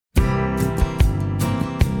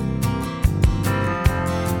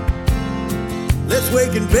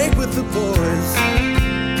wake and bake with the boys.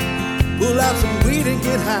 Pull out some weed and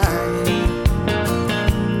get high.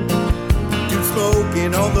 Dude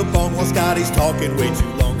smoking on the bong while Scotty's talking way too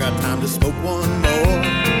long. Got time to smoke one more.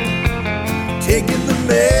 Taking the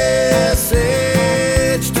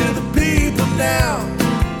message to the people now.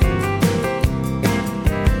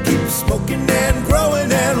 Keep smoking and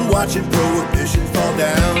growing and watching prohibition fall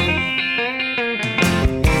down.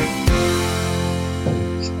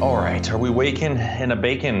 All right, are we waking in a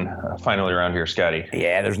bacon finally around here, Scotty?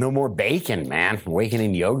 Yeah, there's no more bacon, man. I'm waking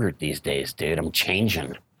in yogurt these days, dude. I'm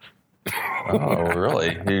changing. Oh,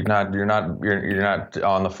 really? You're not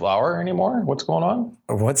on the flour anymore? What's going on?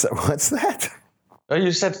 What's that? Oh,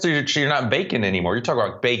 you said you're not baking anymore. You're talking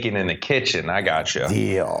about baking in the kitchen. I got you.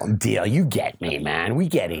 Deal. You get me, man. We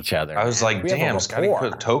get each other. I was like, damn, Scotty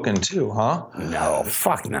put a token too, huh? No,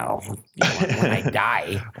 fuck no. When I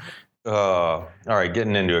die. All right,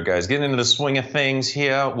 getting into it, guys. Getting into the swing of things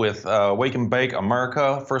here with Wake and Bake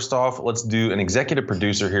America. First off, let's do an executive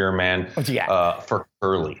producer here, man. What you got? For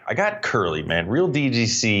Curly. I got Curly, man. Real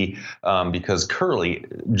DGC, because Curly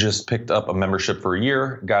just picked up a membership for a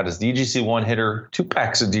year, got his DGC one hitter, 2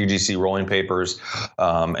 packs of DGC rolling papers,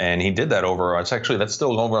 and he did that over. That's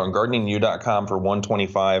still over on gardeningu.com for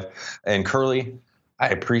 $125. And Curly, I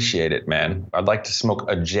appreciate it, man. I'd like to smoke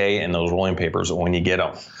a J in those rolling papers when you get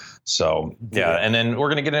them. So, yeah, and then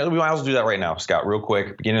we're going to we might as well do that right now, Scott, real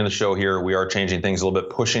quick. Beginning of the show here, we are changing things a little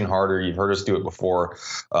bit, pushing harder. You've heard us do it before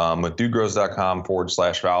with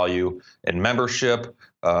dudegrows.com/value and membership.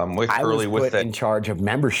 I was put in charge of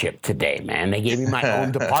membership today, man. They gave me my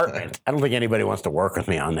own department. I don't think anybody wants to work with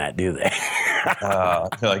me on that, do they?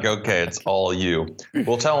 Like, okay, it's all you.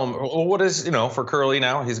 We'll tell him, what is, for Curly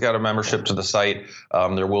now, he's got a membership to the site.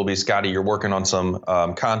 There will be, Scotty, you're working on some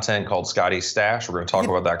content called Scotty's Stash. We're going to talk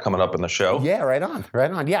about that coming up in the show. Yeah, right on.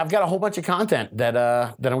 Yeah, I've got a whole bunch of content that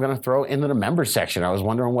I'm going to throw into the members section. I was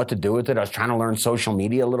wondering what to do with it. I was trying to learn social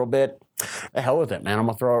media a little bit. The hell with it, man. I'm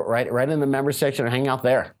going to throw it right in the members section and hang out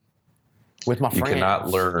there with my friends. You cannot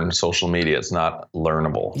learn social media. It's not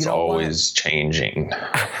learnable. It's always changing.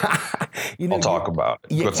 I'll talk about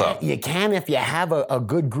it. What's up? You can if you have a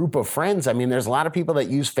good group of friends. I mean, there's a lot of people that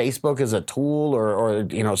use Facebook as a tool or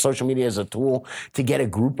social media as a tool to get a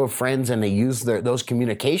group of friends, and they use those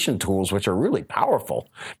communication tools, which are really powerful.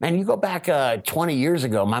 Man, you go back 20 years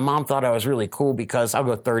ago, my mom thought I was really cool because, I'll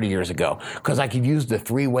go 30 years ago, because I could use the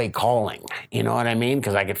 3-way calling. You know what I mean?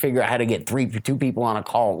 Because I could figure out how to get 2 people on a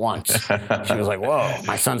call at once. She was like, whoa,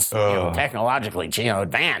 my son's technologically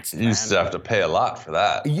advanced. You used to have to pay a lot for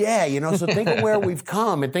that. Yeah, so think of where we've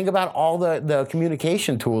come and think about all the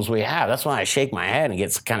communication tools we have. That's why I shake my head and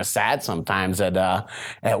get kind of sad sometimes at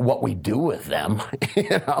what we do with them,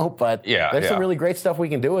 But there's some really great stuff we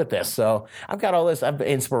can do with this. So I've got all this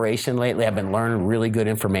inspiration lately. I've been learning really good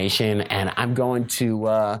information, and I'm going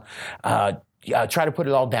to try to put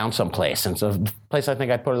it all down someplace. And so the place I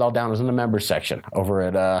think I'd put it all down is in the members section over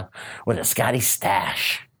at Scotty's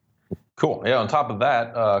Stash. Cool. Yeah. On top of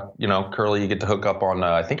that, Curly, you get to hook up on.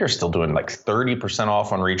 I think you're still doing like 30%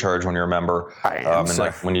 off on recharge when you're a member.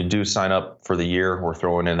 When you do sign up for the year, we're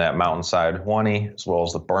throwing in that Mountainside 20 as well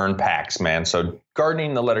as the burn packs, man. So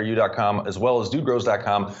gardening.u.com as well as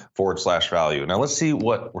dudegrows.com/value. Now let's see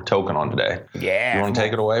what we're token on today. Yeah. You want to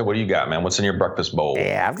take it away? What do you got, man? What's in your breakfast bowl?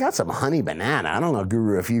 Yeah, I've got some honey banana. I don't know,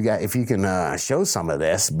 Guru, if you can show some of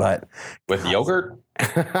this, but with yogurt.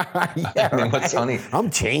 Yeah, what's honey? I'm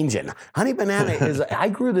changing. Honey banana I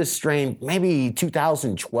grew this strain maybe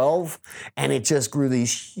 2012, and it just grew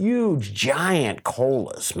these huge, giant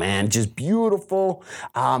colas, man. Just beautiful.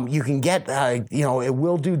 You can get, it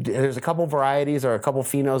will do, there's a couple varieties or a couple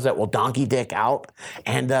phenos that will donkey dick out,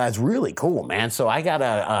 and it's really cool, man. So I got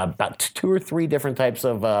about 2 or 3 different types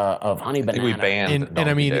of honey banana. We banned and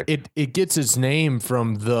I mean, it gets its name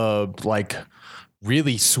from the,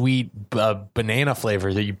 really sweet banana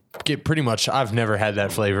flavor that you get pretty much. I've never had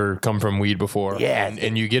that flavor come from weed before. Yeah.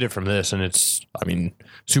 And you get it from this, and it's,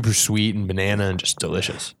 super sweet and banana and just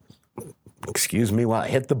delicious. Excuse me while I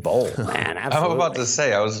hit the bowl, man. Absolutely. I'm about to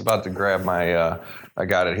say, I was about to grab my, I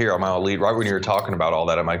got it here on my lead. Right when you were talking about all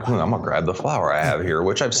that, I'm like, I'm going to grab the flower I have here,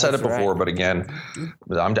 which I've said it before, but again,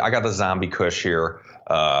 I got the Zombie Kush here.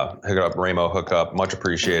 Hook up, Ramo hookup, much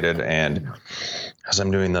appreciated. And as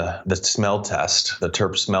I'm doing the smell test, the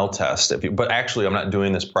terp smell test, but actually I'm not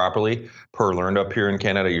doing this properly. Per learned up here in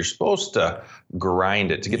Canada, you're supposed to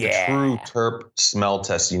grind it to get the true terp smell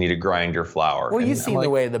test. You need to grind your flower. Well, you've seen the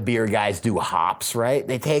way the beer guys do hops, right?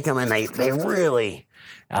 They take them and they really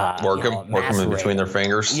Work them in between their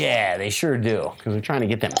fingers. Yeah, they sure do, because they're trying to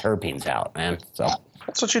get them terpenes out, man. So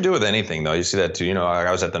that's what you do with anything, though. You see that too. You know,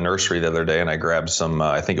 I was at the nursery the other day and I grabbed some,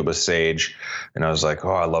 I think it was sage, and I was like,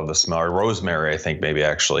 oh, I love the smell. Or rosemary, I think maybe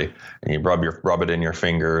actually. And you rub it in your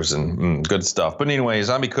fingers and good stuff. But anyway,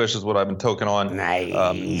 Zombie Kush is what I've been toking on.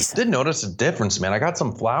 Nice. Did notice a difference, man. I got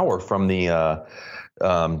some flour from the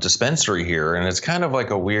dispensary here, and it's kind of like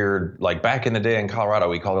a weird, like back in the day in Colorado,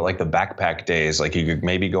 we called it like the backpack days. Like you could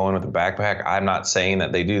maybe go in with a backpack. I'm not saying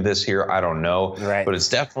that they do this here. I don't know. Right. But it's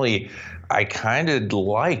definitely, I kind of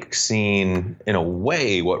like seeing in a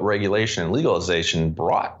way what regulation and legalization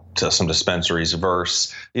brought to some dispensaries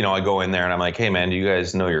versus, you know, I go in there and I'm like, hey man, do you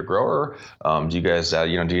guys know your grower? Do you guys, do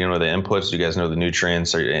you know the inputs? Do you guys know the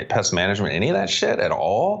nutrients or pest management, any of that shit at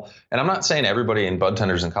all? And I'm not saying everybody in bud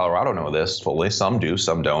tenders in Colorado know this fully. Some do,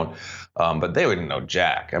 some don't. But they wouldn't know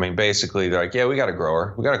jack. I mean, basically they're like, yeah, we got a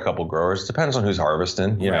grower. We got a couple growers. Depends on who's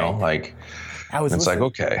harvesting, you know, like. It's like,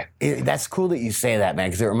 okay. That's cool that you say that, man,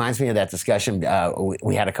 because it reminds me of that discussion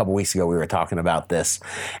we had a couple weeks ago. We were talking about this.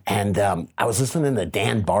 And I was listening to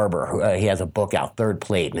Dan Barber. Who, he has a book out, Third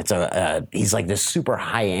Plate. And it's he's like this super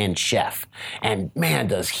high-end chef. And, man,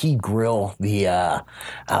 does he grill the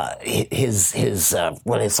his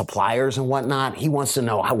suppliers and whatnot. He wants to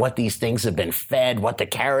know what these things have been fed, what the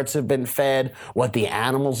carrots have been fed, what the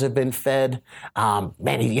animals have been fed. Man,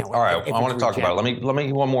 all right, I want to talk about it. Let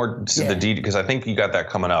me one more the deed, because I think you got that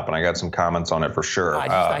coming up, and I got some comments on it for sure.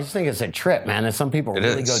 I just think it's a trip, man, and some people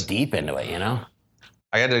really go deep into it, you know?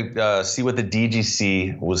 I had to see what the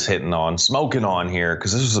DGC was smoking on here,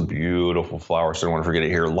 because this is a beautiful flower, so I don't want to forget it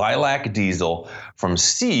here. Lilac Diesel from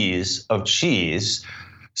Seas of Cheese.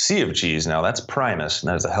 Sea of Cheese. Now, that's Primus, and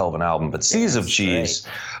that is a hell of an album, but Seas of Cheese.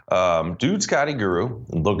 Dude Scotty Guru.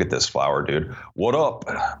 Look at this flower, dude. What up?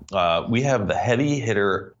 We have the heavy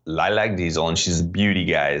hitter Lilac Diesel, and she's a beauty,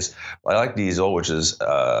 guys. Lilac Diesel, which is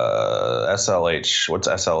SLH. What's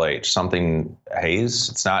SLH? Something haze?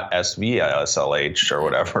 It's not SVSLH or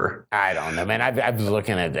whatever. I don't know, man. I was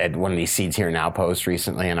looking at one of these Seeds Here Now posts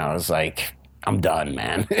recently, and I was like, I'm done,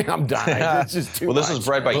 man. I'm done. It's just too much. This is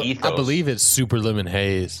bred by Ethos. I believe it's Super Lemon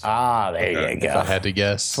Haze. Ah, there you go. If I had to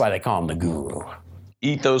guess. That's why they call him the Guru.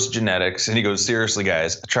 Ethos Genetics. And he goes, seriously,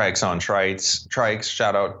 guys, Trikes on Trikes. Trikes,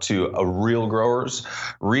 shout out to Real Growers.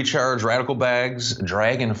 Recharge Radical Bags,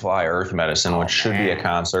 Dragonfly Earth Medicine, which should be a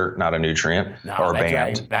concert, not a nutrient or a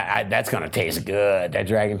band. That's going to taste good. That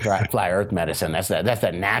Dragonfly Earth Medicine, that's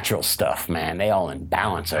the natural stuff, man. They all in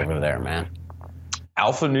balance over there, man.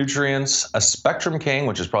 Alpha Nutrients, a Spectrum King,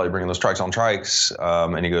 which is probably bringing those Trikes on Trikes.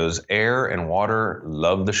 And he goes, air and water,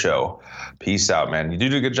 love the show. Peace out, man. You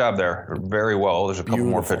do a good job there. Very well. There's a couple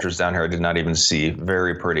more pictures down here I did not even see.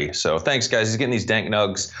 Very pretty. So thanks, guys. He's getting these dank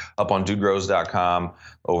nugs up on dudegrows.com.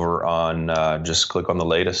 Over on, just click on the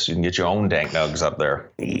latest. You can get your own dank nugs up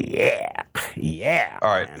there. Yeah. All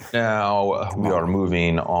right. Man. Now we are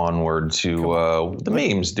moving onward to the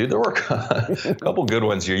memes, dude. There were a couple good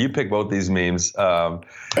ones here. You pick both these memes.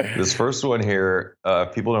 This first one here,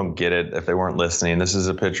 if people don't get it, if they weren't listening, this is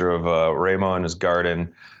a picture of Ramo in his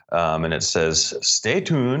garden. And it says, stay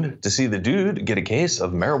tuned to see the dude get a case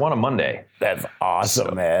of Marijuana Monday. That's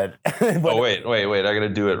awesome, man. Wait. I got to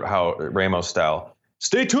do it how Ramo style.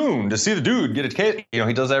 Stay tuned to see the dude get a case. You know,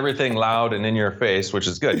 he does everything loud and in your face, which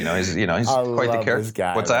is good. He's quite the character.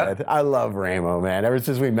 Guy, What's that? Man. I love Ramo, man. Ever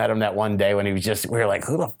since we met him that one day when he was we were like,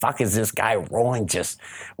 who the fuck is this guy rolling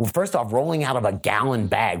first off, rolling out of a gallon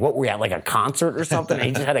bag. What were we at, like a concert or something? And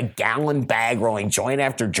he just had a gallon bag rolling joint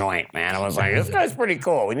after joint, man. I was like, this guy's pretty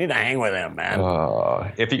cool. We need to hang with him,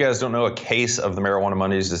 man. If you guys don't know, a case of the Marijuana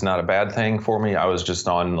Mondays is not a bad thing for me. I was just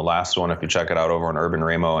on the last one, if you check it out over on Urban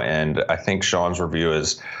Ramo, and I think Sean's review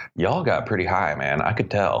is, y'all got pretty high, man. I could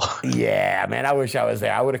tell. Yeah, man. I wish I was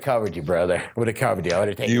there. I would have covered you, brother. Would have covered you. I would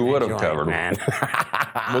have taken you. You would have covered, man.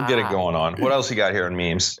 We'll get it going on. What else you got here in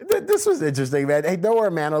memes? This was interesting, man. Hey, don't worry,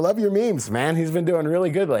 man. I love your memes, man. He's been doing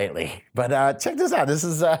really good lately. But check this out. This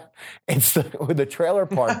is it's with the Trailer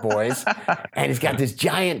Park Boys, and he's got this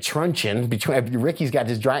giant truncheon between. Ricky's got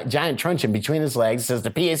this giant truncheon between his legs. It says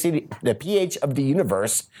the pH of the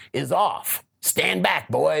universe is off. Stand back,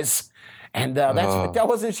 boys. And I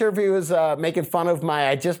wasn't sure if he was making fun of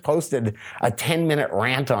I just posted a 10-minute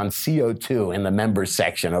rant on CO2 in the members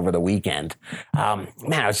section over the weekend. Man,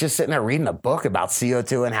 I was just sitting there reading a book about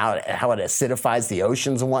CO2 and how it acidifies the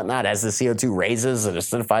oceans and whatnot. As the CO2 raises, it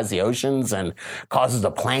acidifies the oceans and causes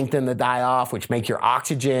the plankton to die off, which make your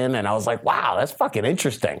oxygen. And I was like, wow, that's fucking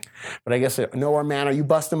interesting. But I guess, Nowhere, man, are you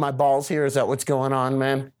busting my balls here? Is that what's going on,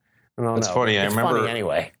 man? That's funny. It's I remember. Funny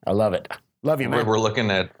anyway. I love it. Love you, man. We're looking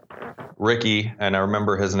at Ricky, and I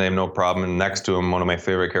remember his name, no problem. And next to him, one of my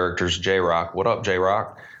favorite characters, J-Rock. What up,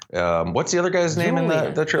 J-Rock? What's the other guy's name in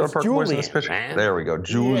the Trailer Park Boys in this picture? Man. There we go,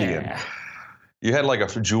 Julian. Yeah. You had like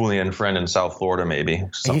a Julian friend in South Florida, maybe.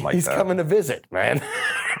 Something like that. He's coming to visit, man.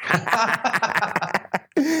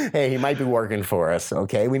 Hey, he might be working for us,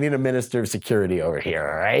 okay? We need a minister of security over here,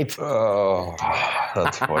 all right? Oh,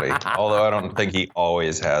 that's funny. Although I don't think he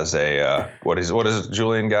always has a, what is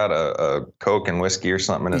Julian got? A Coke and whiskey or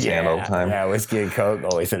something in his hand all the time? Yeah, whiskey and Coke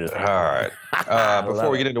always in his hand. All right. Before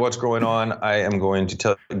we get into what's going on, I am going to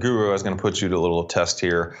tell Guru, I was going to put you to a little test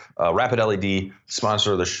here. Rapid LED,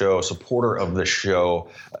 sponsor of the show, supporter of the show.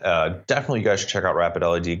 Definitely you guys should check out Rapid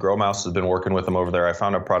LED. Grow Mouse has been working with them over there. I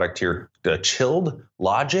found a product here, the Chilled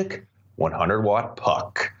Logic 100-watt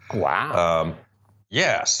puck. Wow.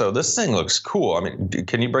 Yeah, so this thing looks cool. I mean,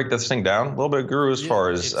 can you break this thing down a little bit, Guru, as far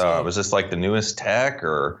as, is this like the newest tech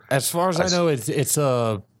or? As far as I know, it's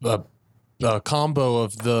a combo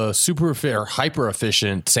of the hyper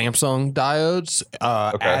efficient Samsung diodes,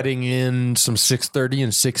 adding in some 630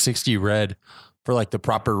 and 660 red for like the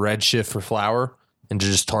proper red shift for flower, and to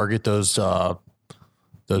just target those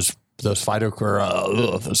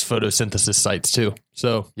photosynthesis sites too.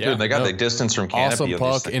 So yeah, dude, they got the distance from canopy. Awesome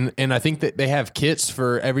puck, and I think that they have kits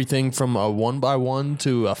for everything from a 1x1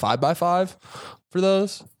 to a 5x5 for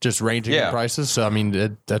those, just ranging in prices. So I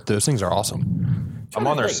mean, those things are awesome. I'm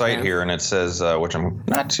on their site here, and it says, which I'm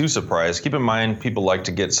not too surprised. Keep in mind, people like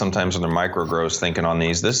to get sometimes when they're micro grows thinking on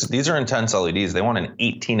these. These are intense LEDs. They want an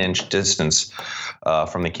 18-inch distance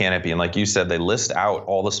from the canopy. And like you said, they list out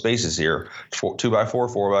all the spaces here, 2x4,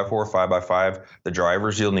 4x4, 5x5, the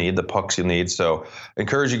drivers you'll need, the pucks you'll need. So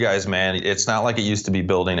encourage you guys, man. It's not like it used to be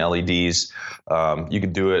building LEDs. You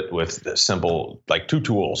could do it with simple, like 2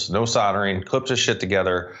 tools, no soldering, clip this shit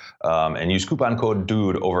together, and use coupon code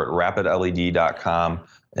DUDE over at rapidled.com.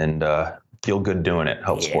 And feel good doing it.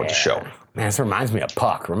 Help support the show. Man, this reminds me of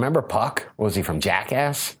Puck. Remember Puck? Was he from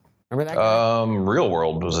Jackass? Remember that guy? Real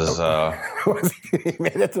World was his. Was he?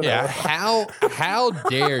 Man, that's yeah. How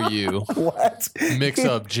dare you? What? Mix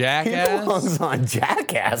up Jackass? He belongs on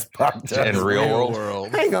Jackass. Puck does. And Real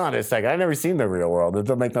World. Hang on a second. I've never seen the Real World. It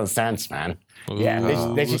doesn't make no sense, man. Ooh,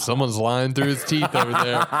 yeah, someone's lying through his teeth over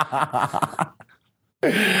there.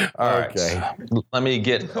 All right. Okay. Let me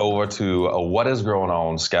get over to what is going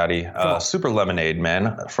on, Scotty. Super Lemonade,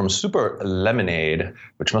 man. From Super Lemonade,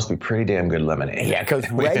 which must be pretty damn good lemonade. Yeah, because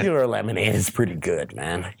regular lemonade is pretty good,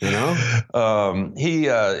 man. You know? He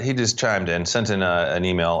just chimed in, sent in an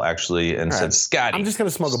email, actually, and said, Scotty. I'm just going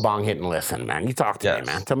to smoke a bong hit and listen, man. You talk to me,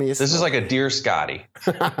 man. Tell me your story. This is like a Dear Scotty.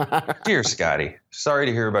 Dear Scotty, sorry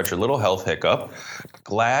to hear about your little health hiccup.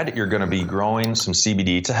 Glad you're going to be growing some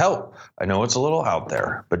CBD to help. I know it's a little out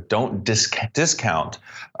there, but don't discount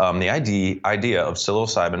the idea of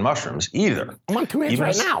psilocybin mushrooms either. I'm on 2 hits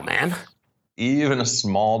right now, man. Even a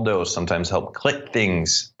small dose sometimes help click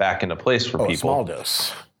things back into place for people. Small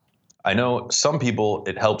dose. I know some people,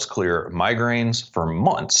 it helps clear migraines for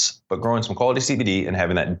months, but growing some quality CBD and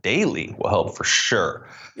having that daily will help for sure.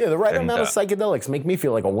 Yeah, the right amount of psychedelics make me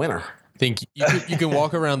feel like a winner. Think you can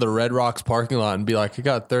walk around the Red Rocks parking lot and be like, I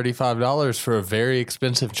got $35 for a very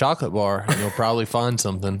expensive chocolate bar, and you'll probably find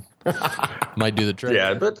something. Might do the trick.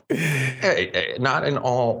 Yeah, but hey, not in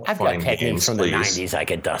all I've fun got techniques games, from please. the 90s I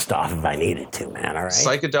could dust off if I needed to, man, all right?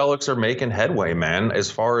 Psychedelics are making headway, man,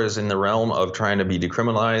 as far as in the realm of trying to be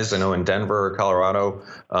decriminalized. I know in Denver, Colorado,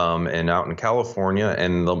 and out in California,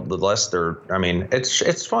 and the less they're, I mean,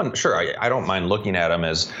 it's fun. Sure, I don't mind looking at them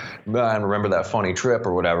as, I remember that funny trip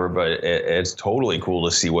or whatever, but it's totally cool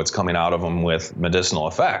to see what's coming out of them with medicinal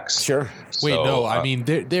effects. Sure. Wait, no, I mean,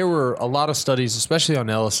 there were a lot of studies, especially on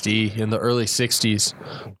LSD in the early 60s,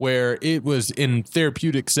 where it was in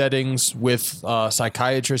therapeutic settings with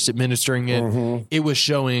psychiatrists administering it. Mm-hmm. It was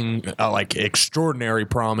showing like extraordinary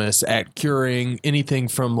promise at curing anything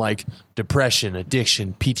from like depression,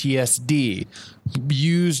 addiction, PTSD.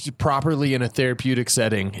 Used properly in a therapeutic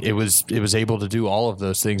setting, it was able to do all of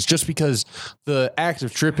those things. Just because the act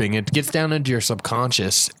of tripping, it gets down into your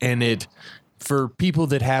subconscious, and it, for people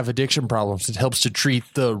that have addiction problems, it helps to treat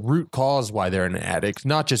the root cause why they're an addict,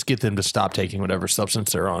 not just get them to stop taking whatever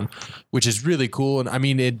substance they're on, which is really cool. And I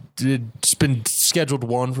mean, it's been Scheduled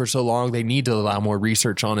 1 for so long, they need to allow more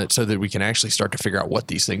research on it so that we can actually start to figure out what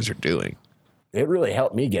these things are doing. It really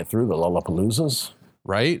helped me get through the Lollapaloozas.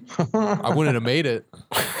 Right? I wouldn't have made it.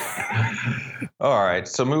 All right.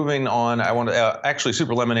 So moving on, I want to actually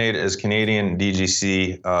Super Lemonade is Canadian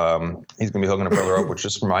DGC. He's going to be hooking a brother up, which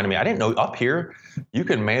just reminded me. I didn't know up here you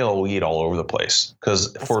can mail weed all over the place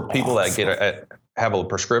because for people that have a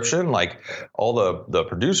prescription, like all the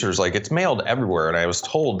producers, like it's mailed everywhere. And I was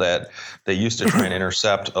told that they used to try and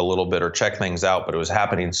intercept a little bit or check things out, but it was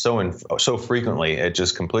happening so frequently, it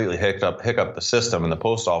just completely hiccup the system and the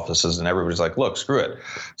post offices, and everybody's like, look, screw it.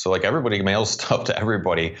 So like everybody mails stuff to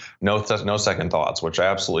everybody, no second thoughts, which I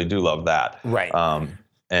absolutely do love that. Right.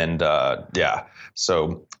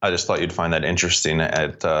 So I just thought you'd find that interesting.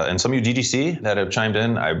 And some of you DGC that have chimed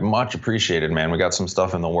in, I much appreciated, man. We got some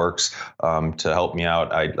stuff in the works to help me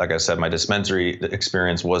out. Like I said, my dispensary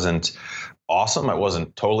experience wasn't awesome. It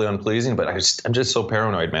wasn't totally unpleasing, but I'm just so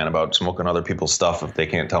paranoid, man, about smoking other people's stuff if they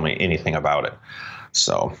can't tell me anything about it.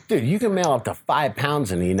 So, dude, you can mail up to 5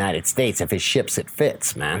 pounds in the United States if it ships, it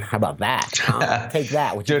fits, man. How about that? Take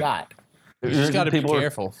that. What you got? You just got to be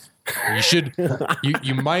careful. You should.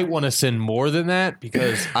 You might want to send more than that,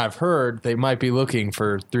 because I've heard they might be looking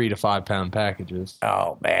for 3 to 5 pound packages.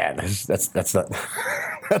 Oh man, that's not.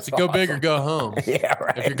 That's go big or go home. Yeah,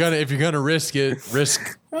 right. If you're gonna risk it.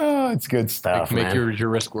 Oh, it's good stuff. Make your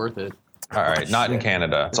risk worth it. All right, not in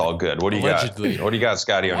Canada. It's all good. What do you Allegedly. got? What do you got,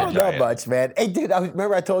 Scotty, on your diet? Not much, man. Hey, dude,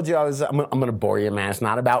 remember I told you I'm going to bore you, man. It's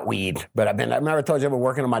not about weed, but I remember I told you I've been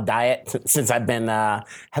working on my diet since I've been have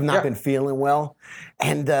not been feeling well,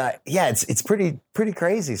 and it's pretty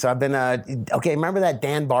crazy. So I've been remember that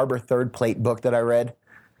Dan Barber Third Plate book that I read?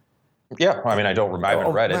 Yeah, I mean, I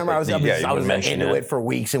haven't read it. Remember, I was into it for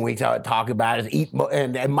weeks and weeks. I would talk about it.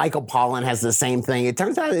 And Michael Pollan has the same thing. It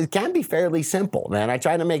turns out it can be fairly simple, man. I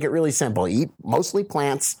try to make it really simple. Eat mostly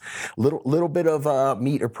plants, little bit of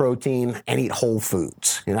meat or protein, and eat whole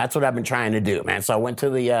foods. And that's what I've been trying to do, man. So I went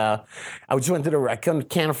to I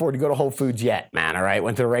can't afford to go to Whole Foods yet, man. All right,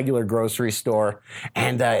 went to the regular grocery store,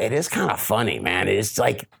 and it is kind of funny, man. It's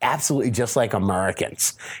like absolutely just like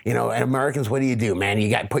Americans, And Americans, what do, man? You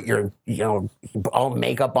got to put your all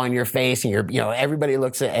makeup on your face, and everybody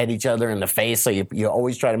looks at each other in the face. So you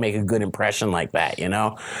always try to make a good impression like that,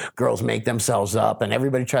 Girls make themselves up, and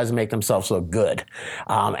everybody tries to make themselves look good.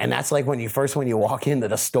 And that's like when you walk into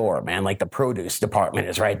the store, man, like the produce department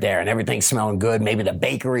is right there and everything's smelling good. Maybe the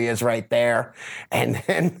bakery is right there. And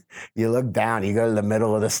then you look down, you go to the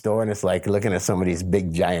middle of the store, and it's like looking at somebody's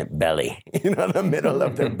big giant belly, the middle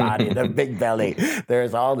of their body, the big belly.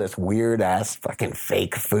 There's all this weird ass fucking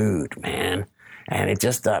fake food, man. And it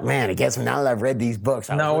just, it gets me, now that I've read these books.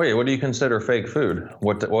 Wait, what do you consider fake food?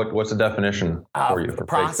 What's the definition for you for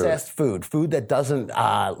processed fake food that doesn't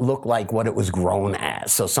look like what it was grown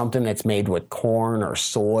as. So something that's made with corn or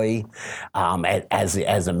soy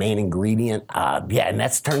as a main ingredient. And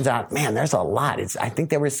that turns out, man, there's a lot. I think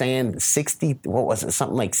they were saying something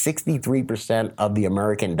like 63% of the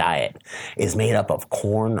American diet is made up of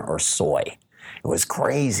corn or soy. It was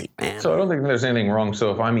crazy, man. So I don't think there's anything wrong. So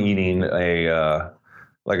if I'm eating for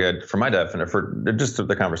my definition, for just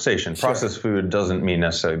the conversation, processed food doesn't mean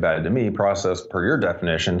necessarily bad to me. Processed per your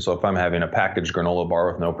definition. So if I'm having a packaged granola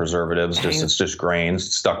bar with no preservatives, it's just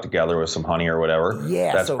grains stuck together with some honey or whatever.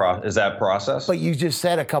 Yeah. Is that processed? But you just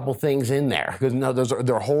said a couple things in there, because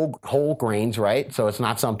they're whole grains, right? So it's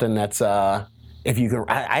not something that's. If you can,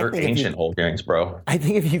 they're ancient whole grains, bro. I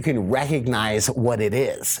think if you can recognize what it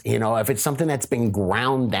is, if it's something that's been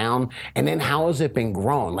ground down, and then how has it been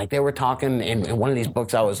grown? Like they were talking in one of these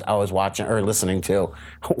books I was watching or listening to,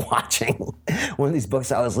 one of these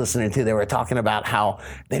books I was listening to, they were talking about how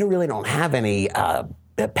they really don't have any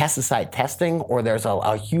pesticide testing, or there's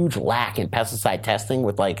a huge lack in pesticide testing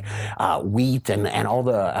with like wheat and all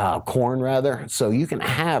the corn rather. So you can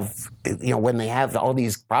have, when they have all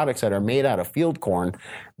these products that are made out of field corn,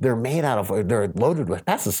 they're loaded with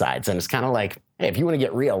pesticides. And it's kind of like, hey, if you want to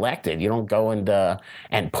get reelected, you don't go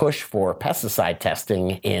and push for pesticide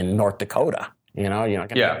testing in North Dakota. You're not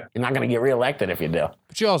going to get reelected if you do.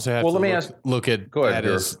 But you also have to look at that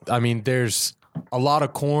as, there's a lot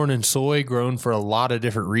of corn and soy grown for a lot of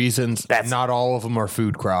different reasons. Not all of them are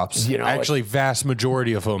food crops. Actually, vast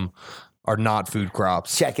majority of them are not food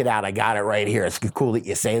crops. Check it out. I got it right here. It's cool that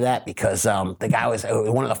you say that, because the guy was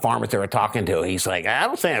one of the farmers they were talking to. He's like, I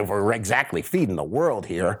don't say we're exactly feeding the world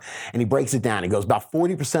here. And he breaks it down. He goes, about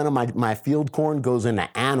 40% of my field corn goes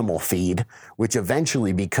into animal feed, which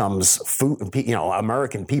eventually becomes food,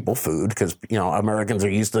 American people food, because, Americans are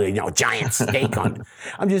used to, giant steak on.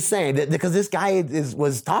 I'm just saying that because this guy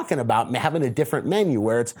was talking about having a different menu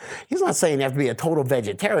where he's not saying you have to be a total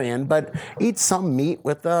vegetarian, but eat some meat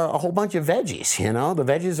with a whole bunch bunch of veggies, you know? The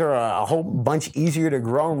veggies are a whole bunch easier to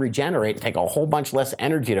grow and regenerate and take a whole bunch less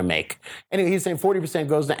energy to make. Anyway, he's saying 40%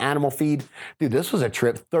 goes to animal feed. Dude, this was a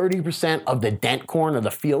trip. 30% of the dent corn or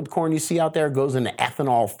the field corn you see out there goes into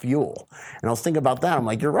ethanol fuel. And I was thinking about that. I'm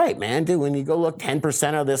like, you're right, man. Dude, when you go look,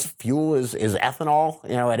 10% of this fuel is ethanol,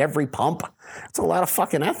 you know, at every pump. That's a lot of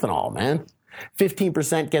fucking ethanol, man.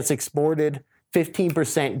 15% gets exported.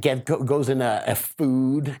 15% goes into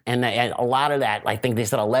food, and a lot of that, I think they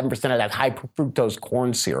said 11% of that high fructose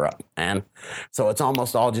corn syrup, and so it's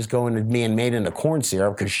almost all just going to being made into corn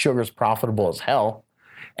syrup because sugar's profitable as hell.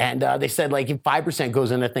 And they said like 5%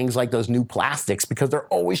 goes into things like those new plastics because they're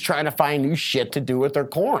always trying to find new shit to do with their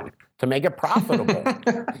corn to make it profitable.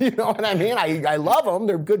 You know what I mean? I love them.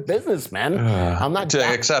 They're good businessmen. I'm not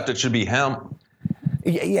except it should be hemp.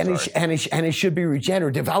 Yeah, and it should be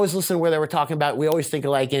regenerative. I was listening where they were talking about. We always think of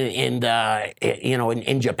like in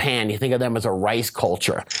Japan, you think of them as a rice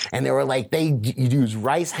culture, and they were like they use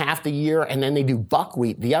rice half the year, and then they do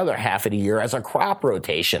buckwheat the other half of the year as a crop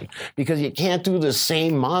rotation because you can't do the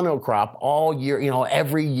same monocrop all year. You know,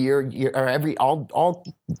 every year or all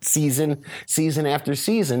season after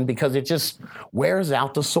season because it just wears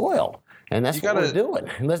out the soil. And that's what we're doing.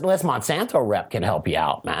 Unless Monsanto rep can help you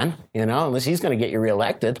out, man. You know, unless he's going to get you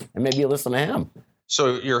reelected, and maybe you listen to him.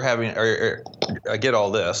 So you're having, I get all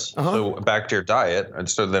this. So back to your diet, and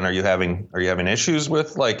so then are you having issues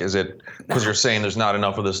with like, is it because you're saying there's not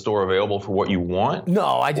enough of the store available for what you want?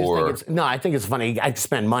 No, I think it's funny. I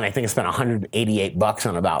spend money. I think I spent $188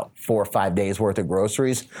 on about 4 or 5 days worth of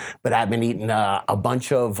groceries. But I've been eating a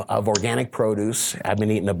bunch of organic produce. I've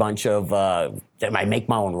been eating a bunch of. I make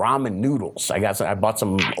my own ramen noodles. I bought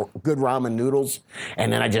some good ramen noodles,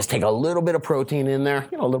 and then I just take a little bit of protein in there,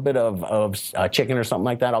 you know, a little bit of chicken or something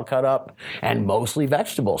like that I'll cut up, and mostly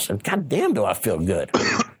vegetables. And goddamn, do I feel good.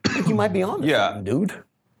 I think you might be on this one, dude.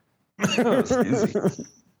 It's easy.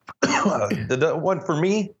 The one for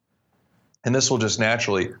me, and this will just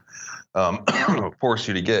naturally force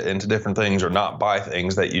you to get into different things or not buy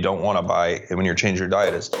things that you don't want to buy when you're changing your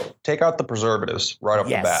diet, is take out the preservatives right off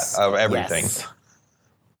the bat of everything. Yes.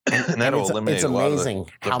 And that'll eliminate it's amazing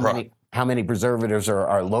how many preservatives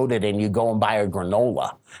are loaded, and you go and buy a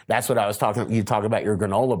granola. That's what I was talking about. You talk about your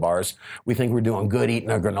granola bars. We think we're doing good eating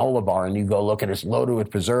a granola bar, and you go look at it's loaded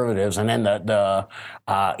with preservatives, and then the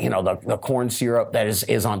corn syrup that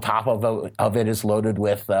is on top of it is loaded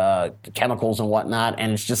with chemicals and whatnot,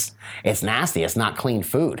 and it's nasty. It's not clean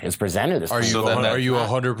food. It's presented as. Are you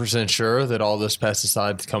 100% sure that all this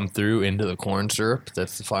pesticides come through into the corn syrup?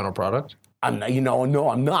 That's the final product. No,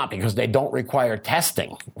 I'm not, because they don't require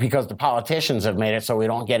testing, because the politicians have made it so we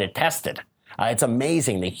don't get it tested. It's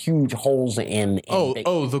amazing the huge holes in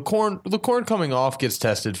the corn coming off gets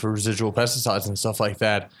tested for residual pesticides and stuff like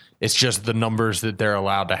that. It's just the numbers that they're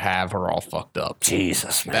allowed to have are all fucked up.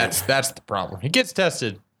 Jesus, man. That's the problem. It gets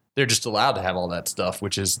tested. They're just allowed to have all that stuff,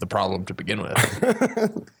 which is the problem to begin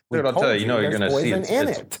with. Dude, I'll tell you, you're going to see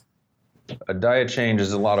it. A diet change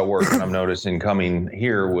is a lot of work, and I'm noticing coming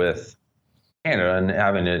here with Canada and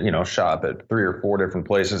having to, shop at 3 or 4 different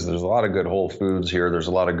places. There's a lot of good Whole Foods here. There's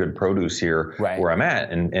a lot of good produce here where I'm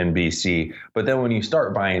at in BC. But then when you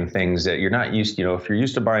start buying things that you're not used to, if you're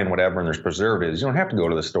used to buying whatever and there's preservatives, you don't have to go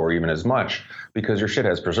to the store even as much because your shit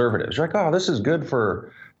has preservatives. You're like, oh, this is good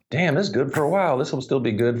for a while. This will still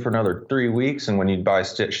be good for another 3 weeks. And when you buy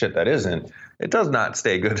shit that isn't, it does not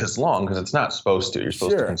stay good as long because it's not supposed to. You're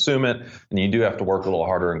supposed to consume it, and you do have to work a little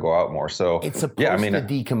harder and go out more. So it's supposed to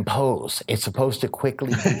decompose. It's supposed to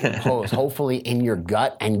quickly decompose, hopefully in your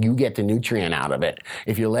gut, and you get the nutrient out of it.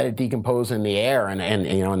 If you let it decompose in the air and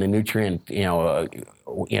the nutrient, you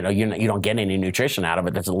don't get any nutrition out of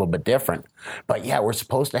it. That's a little bit different. But yeah, we're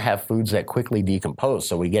supposed to have foods that quickly decompose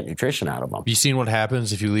so we get nutrition out of them. You seen what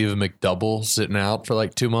happens if you leave a McDouble sitting out for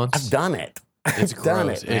like 2 months? I've done it. It's gross. Done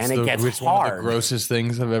it, man. It gets it's hard. One of the grossest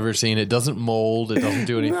things I've ever seen. It doesn't mold. It doesn't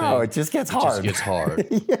do anything. No, it just gets hard. It just gets hard.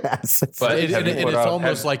 Yes. But it's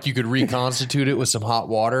almost like you could reconstitute it with some hot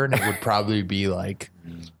water, and it would probably be like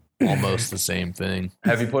almost the same thing.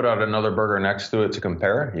 Have you put out another burger next to it to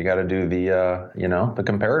compare? You got to do the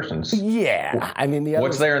comparisons. Yeah, I mean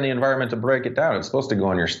what's there in the environment to break it down? It's supposed to go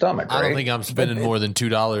on your stomach, right? I don't think I'm spending more than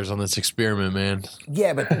 $2 on this experiment, man.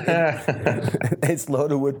 Yeah, but it's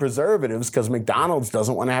loaded with preservatives because McDonald's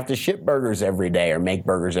doesn't want to have to ship burgers every day or make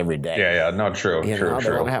burgers every day. Yeah, no, true.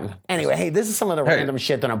 Anyway, hey, this is some of the random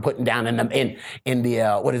shit that I'm putting down in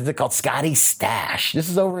the what is it called? Scotty's Stash. This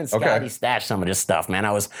is over in Scotty's Stash. Some of this stuff, man.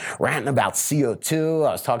 I was ranting about CO2.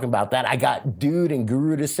 I was talking about that. I got Dude and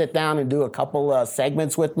Guru to sit down and do a couple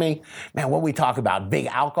segments with me. Man, what we talk about? Big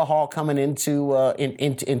alcohol coming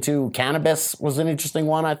into cannabis was an interesting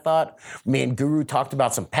one, I thought. Me and Guru talked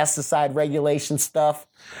about some pesticide regulation stuff.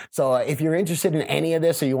 So if you're interested in any of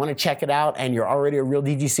this or you want to check it out and you're already a Real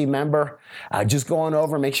DGC member, just go on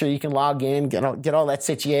over, make sure you can log in, get all that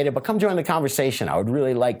situated, but come join the conversation. I would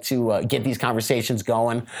really like to get these conversations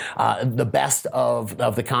going. The best of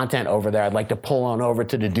the content over there, I'd like to pull on over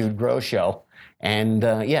to the Dude Grow Show and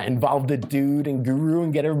involve the Dude and Guru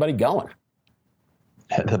and get everybody going.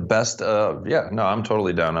 The best I'm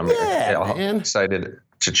totally down. I'm excited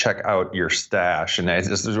to check out your stash. And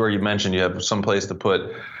this is where you mentioned you have some place to put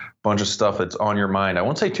a bunch of stuff that's on your mind. I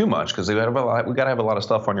won't say too much because we got to have a lot of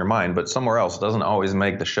stuff on your mind, but somewhere else doesn't always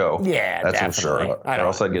make the show. Yeah, that's definitely. for sure. Or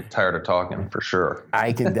else I'd get tired of talking for sure.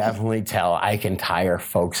 I can definitely tell I can tire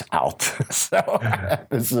folks out. So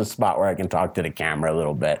this is a spot where I can talk to the camera a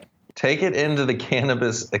little bit. Take it into the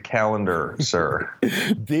cannabis calendar, sir.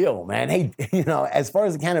 Deal, man. Hey, as far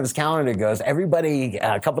as the cannabis calendar goes, everybody,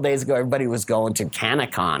 a couple days ago, everybody was going to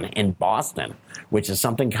CannaCon in Boston, which is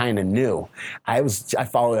something kind of new. I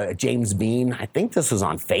follow James Bean. I think this was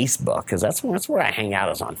on Facebook because that's where I hang out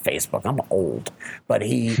is on Facebook. I'm old. But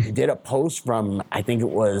he did a post from, I think it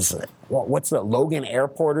was, what's the Logan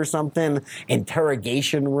Airport or something?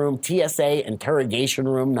 Interrogation room, TSA interrogation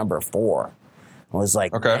room number 4. I was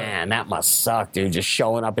like, Man, that must suck, dude, just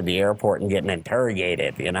showing up at the airport and getting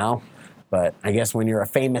interrogated, But I guess when you're a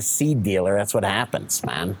famous seed dealer, that's what happens,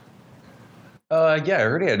 man. I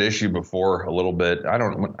already had issue before a little bit. I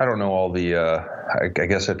don't know all the, I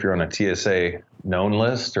guess if you're on a TSA known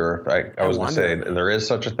list or I was going to say there is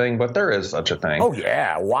such a thing, but there is such a thing. Oh,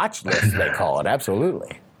 yeah. Watch list, they call it.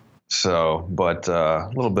 Absolutely. So, but a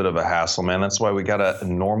little bit of a hassle, man. That's why we got to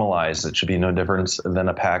normalize. It should be no difference than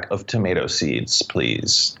a pack of tomato seeds,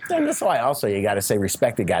 please. And that's why also you got to say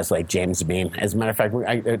respect to guys like James Bean. As a matter of fact,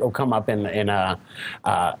 it'll come up in a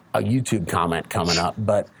YouTube comment coming up.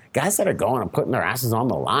 But guys that are going and putting their asses on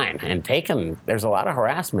the line and there's a lot of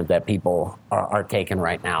harassment that people are taking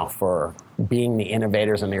right now for being the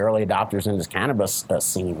innovators and the early adopters in this cannabis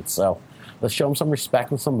scene. So let's show them some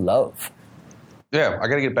respect and some love. Yeah, I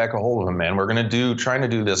got to get back a hold of him, man. We're trying to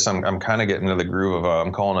do this. I'm kind of getting into the groove of,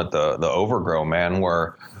 I'm calling it the overgrow, man,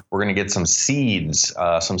 where we're going to get some seeds,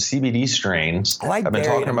 some CBD strains. Oh, I've been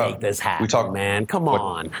talking about make this happen, man. Come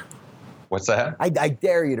on. What's that? I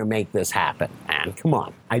dare you to make this happen, man. Come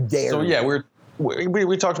on. I dare you. So, yeah,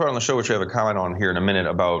 we talked about on the show, which we have a comment on here in a minute,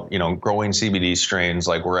 about growing CBD strains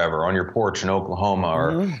like wherever on your porch in Oklahoma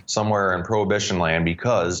or somewhere in Prohibition land,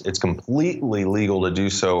 because it's completely legal to do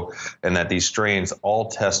so, and that these strains all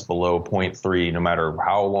test below 0.3 no matter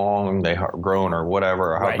how long they are grown or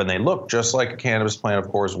whatever. And they look just like a cannabis plant,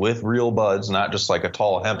 of course, with real buds, not just like a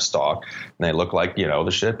tall hemp stalk. And they look like the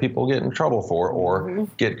shit people get in trouble for or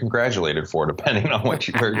get congratulated for, depending on where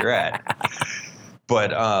you're at.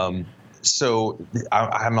 But so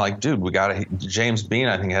I'm like, dude, we got to. James Bean,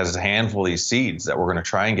 I think, has a handful of these seeds that we're going to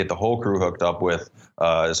try and get the whole crew hooked up with,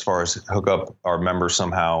 as far as hook up our members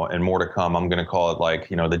somehow, and more to come. I'm going to call it like,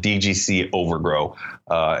 the DGC Overgrow,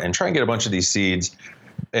 and try and get a bunch of these seeds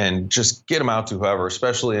and just get them out to whoever,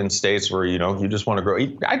 especially in states where, you just want to grow.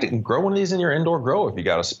 I didn't grow one of these in your indoor grow if you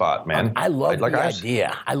got a spot, man. I love the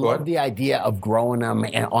idea. I love the idea of growing them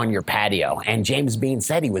on your patio. And James Bean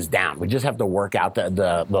said he was down. We just have to work out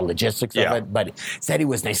the logistics of it. But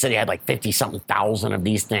they said he had like 50-something thousand of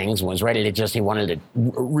these things, was ready to he wanted to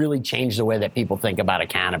really change the way that people think about a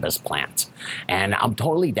cannabis plant. And I'm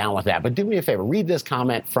totally down with that. But do me a favor, read this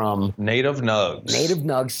comment from Native Nugs. Native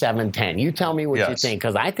Nugs 710. You tell me what you think,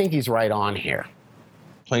 because I think he's right on here.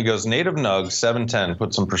 He goes, Native Nugs 710,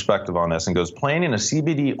 put some perspective on this, and goes, planting a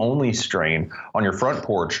CBD-only strain on your front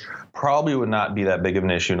porch probably would not be that big of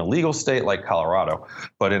an issue in a legal state like Colorado.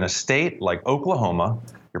 But in a state like Oklahoma,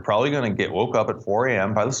 you're probably going to get woke up at 4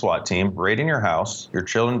 a.m. by the SWAT team, raiding your house, your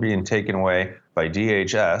children being taken away by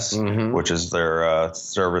DHS, which is their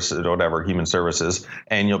service, whatever, human services,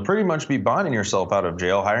 and you'll pretty much be bonding yourself out of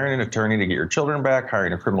jail, hiring an attorney to get your children back,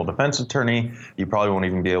 hiring a criminal defense attorney. You probably won't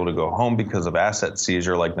even be able to go home because of asset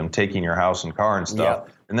seizure, like them taking your house and car and stuff.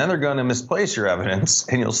 Yep. And then they're going to misplace your evidence,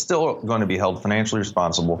 and you're still going to be held financially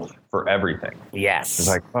responsible for everything. Yes. It's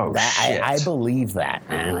like, shit. I believe that,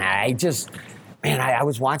 man. I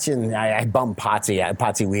was watching, I bummed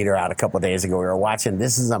Potsy Weeder out a couple of days ago. We were watching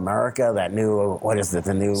This Is America, that new,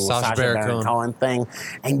 the new Sacha Baron Cohen thing.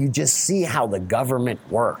 And you just see how the government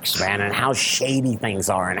works, man, and how shady things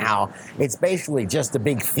are, and how it's basically just a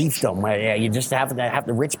big fiefdom where you just have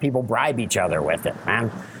the rich people bribe each other with it, man.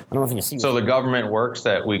 I don't know if you can see. So the government works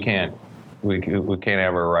that we can't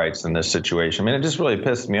have our rights in this situation. I mean, it just really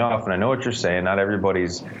pissed me off. And I know what you're saying. Not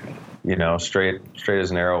everybody's, straight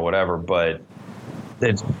as an arrow, whatever. But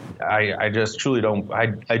I just truly don't.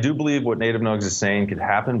 I do believe what Native Nugs is saying could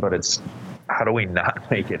happen, but it's how do we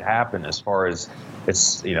not make it happen? As far as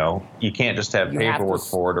it's, you can't just have paperwork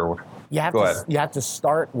for it or. You have to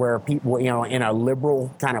start where people, in a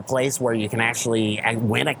liberal kind of place where you can actually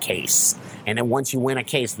win a case. And then once you win a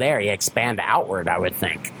case there, you expand outward, I would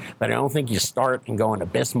think. But I don't think you start and go into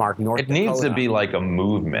Bismarck, North Dakota. It needs to be like a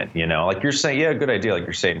movement, like you're saying, yeah, good idea. Like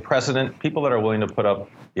you're saying, precedent, people that are willing to put up,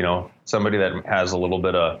 somebody that has a little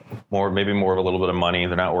bit of maybe more of a little bit of money.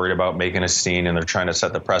 They're not worried about making a scene and they're trying to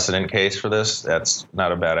set the precedent case for this. That's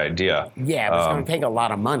not a bad idea. Yeah, but it's going to take a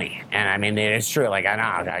lot of money. And I mean, it's true. Like, I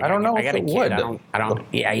don't know. I got a kid. I don't.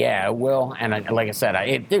 Yeah, it will. And like I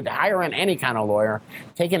said, dude, hiring any kind of lawyer,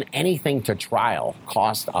 taking anything to trial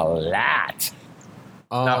costs a lot.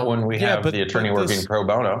 Not when we have the attorney working pro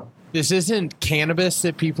bono. This isn't cannabis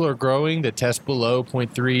that people are growing that tests below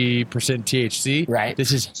 0.3% THC. Right.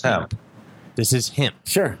 This is hemp. This is hemp.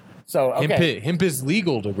 Sure. So okay. Hemp is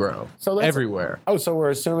legal to grow everywhere. Oh, so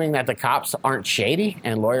we're assuming that the cops aren't shady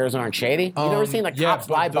and lawyers aren't shady? You never seen the cops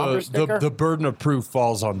buy bumper sticker? The burden of proof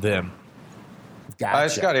falls on them. Gotcha.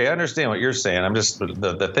 Scotty, I understand what you're saying. I'm just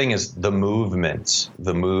the thing is the movement.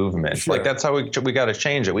 Sure. Like that's how we got to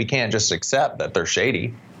change it. We can't just accept that they're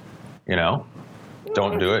shady.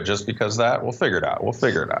 Don't do it just because that. We'll figure it out.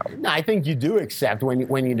 No, I think you do accept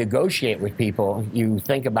when you negotiate with people, you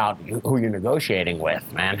think about who you're negotiating with,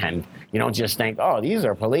 man. And you don't just think, oh, these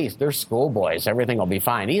are police. They're schoolboys. Everything will be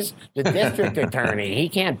fine. He's the district attorney. He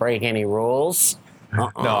can't break any rules.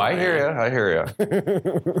 No, I hear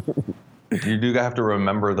you. You do have to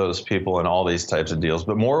remember those people in all these types of deals.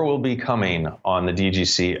 But more will be coming on the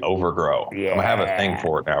DGC Overgrow. Yeah. I'm going to have a thing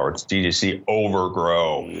for it now. It's DGC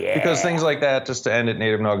Overgrow. Yeah. Because things like that, just to end at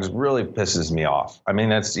Native Nugs, really pisses me off. I mean,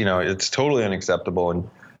 that's, it's totally unacceptable. And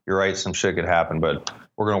you're right, some shit could happen. But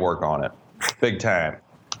we're going to work on it. Big time.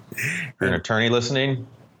 If you're an attorney listening,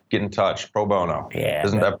 get in touch. Pro bono. Yeah.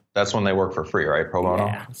 That's when they work for free, right? Pro bono?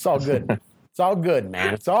 Yeah. It's all good. It's all good,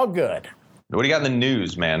 man. It's all good. What do you got in the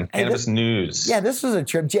news, man? Cannabis news. Yeah, this was a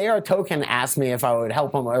trip. J.R. Token asked me if I would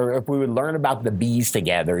help him or if we would learn about the bees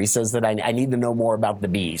together. He says that I need to know more about the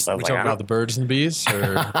bees. We're talking about the birds and the bees?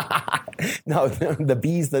 Or? No, the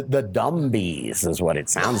bees, the dumb bees is what it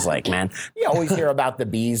sounds like, man. You always hear about the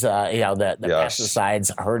bees, the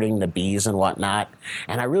pesticides hurting the bees and whatnot.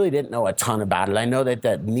 And I really didn't know a ton about it. I know that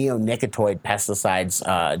the neonicotinoid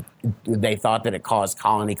pesticides, they thought that it caused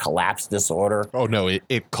colony collapse disorder. Oh, no,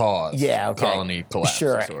 it caused. Yeah, okay. Colony collapse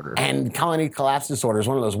disorder. And colony collapse disorder is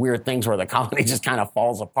one of those weird things where the colony just kind of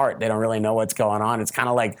falls apart. They don't really know what's going on. It's kind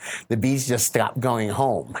of like the bees just stop going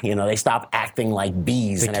home. They stop acting like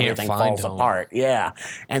bees and everything falls apart. Yeah.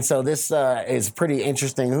 And so this is pretty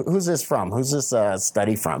interesting. Who's this from? Who's this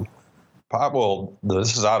study from?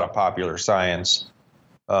 This is out of Popular Science.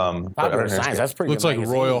 Popular Science, that's pretty Looks good like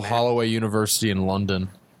magazine, Royal man. Holloway University in London.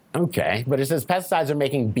 Okay, but it says pesticides are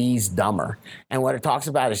making bees dumber. And what it talks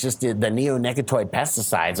about is just the neonicotinoid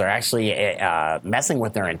pesticides are actually messing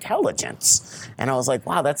with their intelligence. And I was like,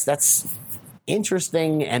 wow, that's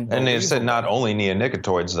interesting. And they said not only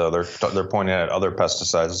neonicotinoids, though. They're pointing at other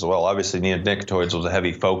pesticides as well. Obviously, neonicotinoids was a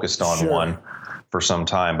heavy focused on one for some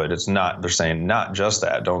time, but it's not. They're saying not just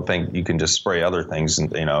that. Don't think you can just spray other things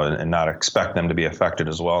and not expect them to be affected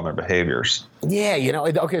as well in their behaviors. Yeah,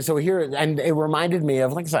 okay, so here, and it reminded me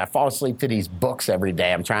of, like I said, I fall asleep to these books every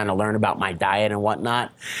day. I'm trying to learn about my diet and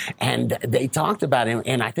whatnot. And they talked about it,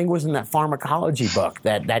 and I think it was in that pharmacology book,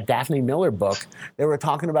 that Daphne Miller book. They were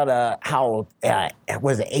talking about how, it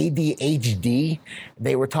was ADHD.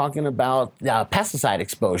 They were talking about pesticide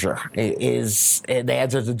exposure. There's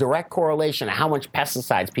a direct correlation to how much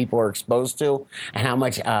pesticides people are exposed to and how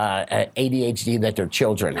much ADHD that their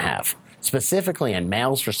children have. Specifically in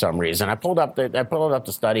males for some reason. I pulled up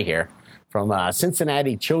the study here from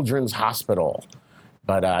Cincinnati Children's Hospital.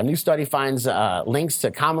 But a new study finds links to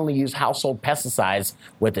commonly used household pesticides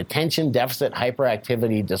with attention deficit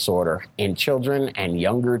hyperactivity disorder in children and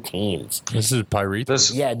younger teens. This is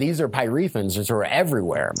pyrethins? Yeah, these are pyrethins, which are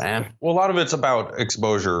everywhere, man. Well, a lot of it's about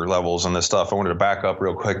exposure levels and this stuff. I wanted to back up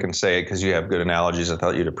real quick and say it because you have good analogies. I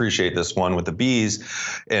thought you'd appreciate this one with the bees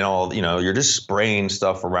and all. You're just spraying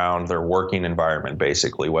stuff around their working environment,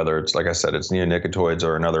 basically, whether it's, like I said, it's neonicotinoids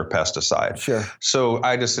or another pesticide. Sure. So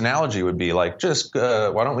this analogy would be like just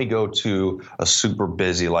why don't we go to a super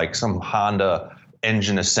busy, like some Honda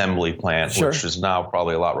engine assembly plant, sure, which is now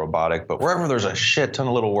probably a lot robotic, but wherever there's a shit ton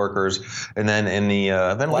of little workers, and then in the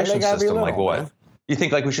ventilation system, like what? Man? You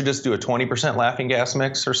think like we should just do a 20% laughing gas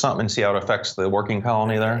mix or something and see how it affects the working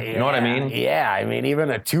colony there? You know what I mean? Yeah, I mean, even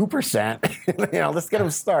a 2%, let's get them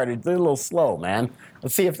started. They're a little slow, man.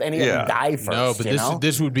 Let's see if any of them die first. No, but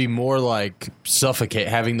this would be more like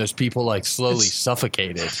having those people like slowly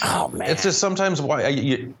suffocated. Oh, man. It's just sometimes why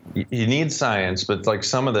you need science, but like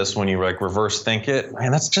some of this, when you like reverse think it,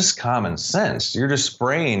 man, that's just common sense. You're just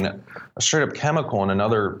spraying a straight up chemical in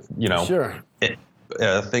another,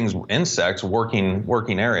 things, insects,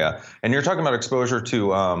 working area. And you're talking about exposure to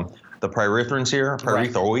the pyrethrins here,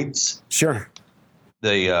 pyrethoids. Right. Sure.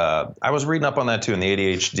 I was reading up on that too in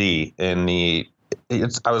the ADHD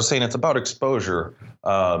I was saying it's about exposure.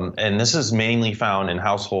 And this is mainly found in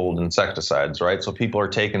household insecticides, right? So people are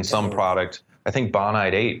taking some product. I think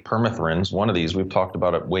Bonide 8, permethrins, one of these, we've talked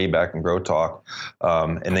about it way back in Grow Talk,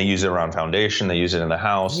 and they use it around foundation, they use it in the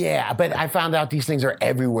house. Yeah, but I found out these things are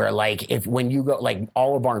everywhere. Like when you go, like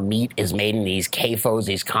all of our meat is made in these CAFOs,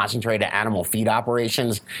 these concentrated animal feed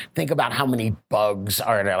operations. Think about how many bugs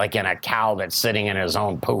are like in a cow that's sitting in his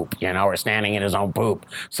own poop, or standing in his own poop.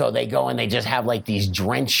 So they go and they just have like these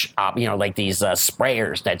drench, like these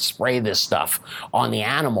sprayers that spray this stuff on the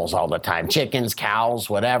animals all the time. Chickens, cows,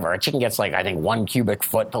 whatever. A chicken gets like, I think, 1 cubic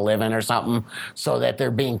foot to live in or something, so that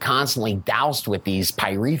they're being constantly doused with these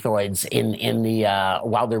pyrethoids in the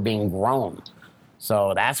while they're being grown.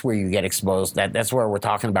 So that's where you get exposed. That's where we're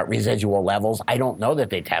talking about residual levels. I don't know that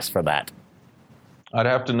they test for that. I'd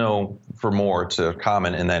have to know for more to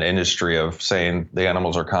comment in that industry of saying the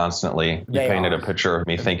animals are constantly. You painted a picture of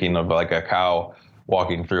me thinking of like a cow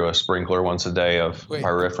walking through a sprinkler once a day of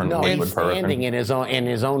pyrethrin, liquid he's standing in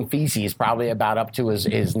his own feces, probably about up to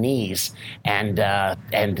his knees, and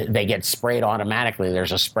they get sprayed automatically.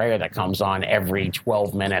 There's a sprayer that comes on every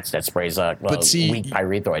 12 minutes that sprays a weak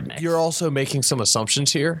pyrethoid mix. You're also making some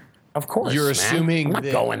assumptions here. Of course, you're assuming I'm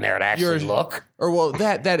not going there to actually look.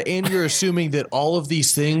 And you're assuming that all of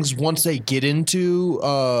these things, once they get into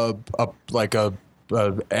a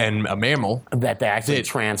mammal, that they actually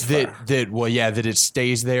transfer. That it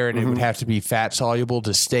stays there, and it would have to be fat soluble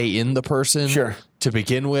to stay in the person to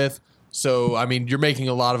begin with. So, I mean, you're making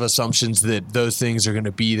a lot of assumptions that those things are going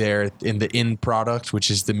to be there in the end product, which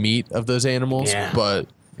is the meat of those animals. Yeah. But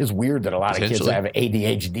it's weird that a lot of kids have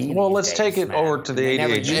ADHD. Well, let's take it over to the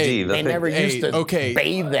ADHD. They never used to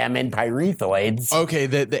bathe them in pyrethoids. Okay,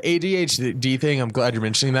 the ADHD thing, I'm glad you're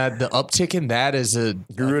mentioning that. The uptick in that is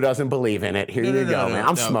Guru doesn't believe in it. Here you go, man.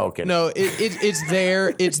 I'm smoking. No, it's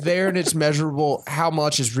there. It's there and it's measurable. How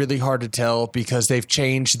much is really hard to tell because they've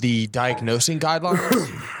changed the diagnosing guidelines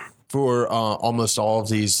for almost all of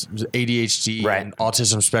these ADHD and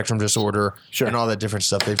autism spectrum disorder and all that different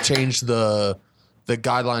stuff. They've changed the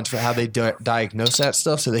guidelines for how they diagnose that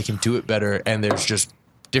stuff so they can do it better, and there's just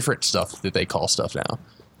different stuff that they call stuff now.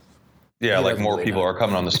 Yeah, like more people are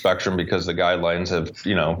coming on the spectrum because the guidelines have,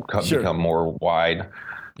 become more wide.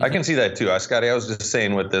 I can see that too. Scotty, I was just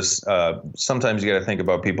saying with this, sometimes you got to think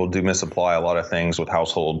about people do misapply a lot of things with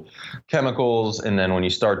household chemicals, and then when you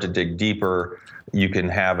start to dig deeper, you can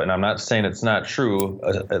have, and I'm not saying it's not true,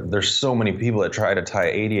 there's so many people that try to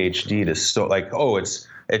tie ADHD to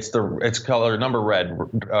it's color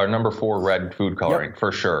number 4 red food coloring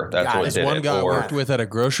for sure. That's what did it. One guy I worked with at a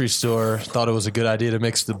grocery store thought it was a good idea to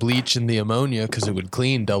mix the bleach and the ammonia because it would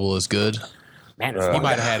clean double as good. Man, he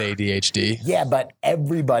might have had ADHD. Yeah, but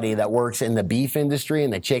everybody that works in the beef industry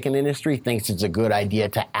and the chicken industry thinks it's a good idea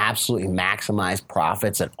to absolutely maximize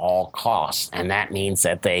profits at all costs. And that means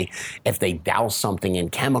that if they douse something in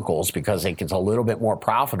chemicals because it's a little bit more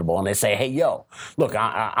profitable, and they say, hey, look,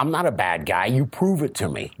 I'm not a bad guy. You prove it to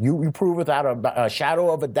me. You prove without a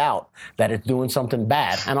shadow of a doubt that it's doing something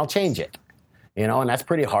bad, and I'll change it. And that's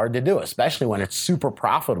pretty hard to do, especially when it's super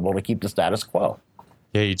profitable to keep the status quo.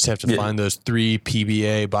 Yeah, you just have to find those 3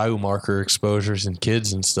 PBA biomarker exposures in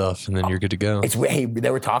kids and stuff, and then you're good to go. They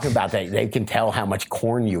were talking about that. They can tell how much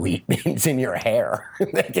corn you eat. It's in your hair.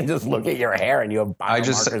 They can just look at your hair, and you have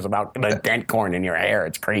biomarkers about the dent corn in your hair.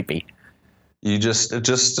 It's creepy. It's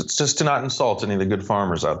just to not insult any of the good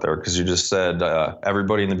farmers out there, because you just said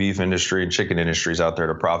everybody in the beef industry and chicken industry is out there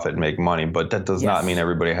to profit and make money, but that does not mean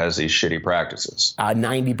everybody has these shitty practices.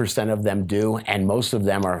 90% of them do, and most of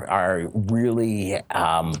them are really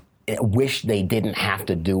wish they didn't have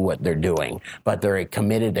to do what they're doing, but they're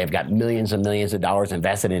committed. They've got millions and millions of dollars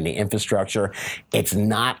invested in the infrastructure. It's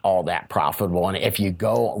not all that profitable, and if you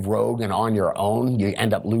go rogue and on your own, you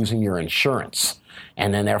end up losing your insurance.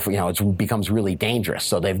 And then therefore, it becomes really dangerous.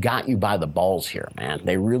 So they've got you by the balls here, man.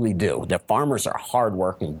 They really do. The farmers are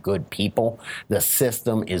hardworking, good people. The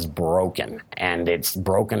system is broken, and it's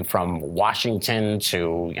broken from Washington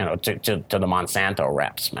to the Monsanto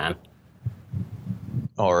reps, man.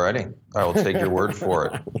 Alrighty, I will take your word for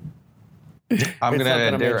it. I'm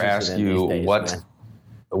going to dare ask you what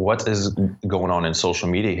is going on in social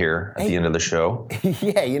media here at the end of the show.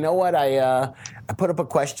 Yeah, you know what? I put up a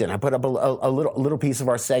question. I put up a little piece of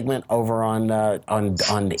our segment over on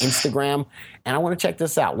Instagram, and I want to check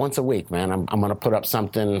this out once a week, man. I'm going to put up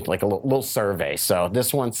something like a little survey. So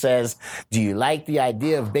this one says, do you like the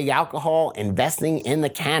idea of big alcohol investing in the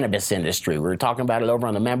cannabis industry? We were talking about it over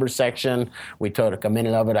on the members section. We took a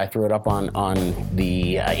minute of it. I threw it up on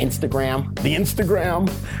the Instagram. The Instagram.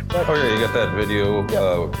 But, oh, yeah, you got that video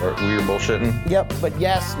we were bullshitting? Yep, but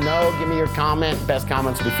yes, no, give me your comment. Best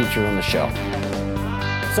comments will be featured on the show.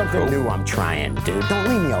 Something new I'm trying, dude. Don't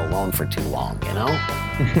leave me alone for too long, you know?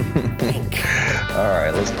 All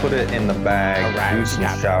right, let's put it in the bag. Right, do some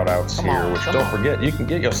shout outs here, which don't forget, you can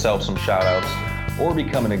get yourself some shout outs or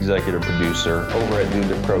become an executive producer over at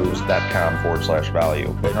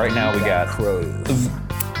dudethepros.com/value. But right now we got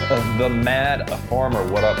the Mad Farmer.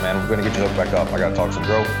 What up, man? We're going to get you hooked back up. I got to talk some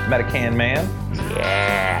growth. Medican Man.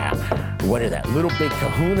 Yeah. What is that? Little Big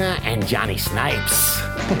Kahuna and Johnny Snipes.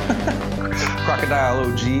 Crocodile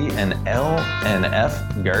OG and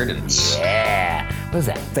L&F Gardens. Yeah. What is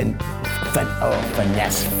that?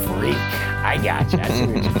 Finesse Freak. I got you. I see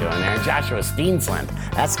what you're doing there. Joshua Steensland.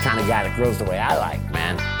 That's the kind of guy that grows the way I like,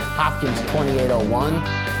 man. Hopkins 2801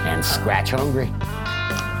 and Scratch Hungry.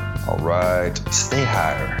 All right. Stay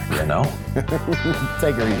higher, you know?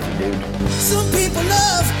 Take her easy, dude. Some people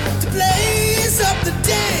love to blaze up the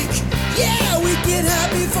dank. Yeah, we get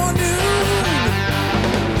high before noon.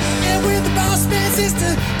 And when the boss man says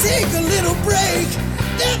to take a little break,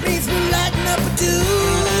 that means we're lighting up a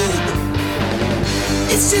dude.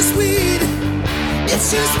 It's just weed.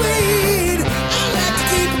 It's just weed. I like to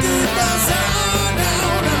keep a good buzz on.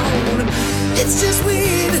 It's just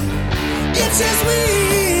weed. It's just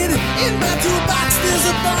weed. In my toolbox there's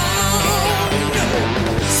a bone.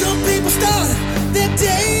 Some people start their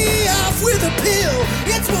day off with a pill.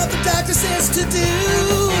 It's what the doctor says to do.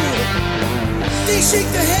 They shake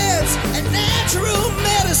their heads at natural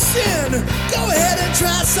medicine. Go ahead and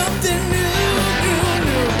try something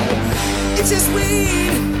new. It's just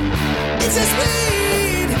weed. It's just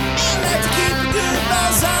weed. I like to keep a good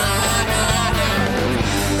buzz on.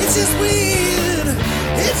 It's just weed.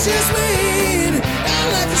 It's just weed.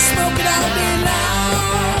 I like to smoke it all day long.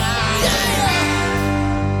 Yeah.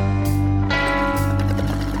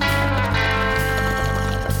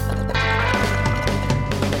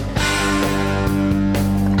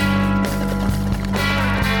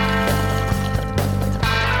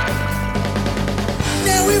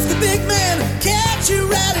 Now if the big man catch you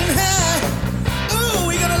riding high, oh,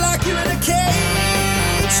 we gonna lock you in a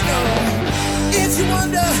cage. No. If you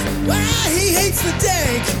wonder why he hates the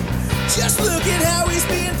dank, just look at how he's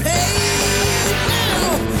being paid.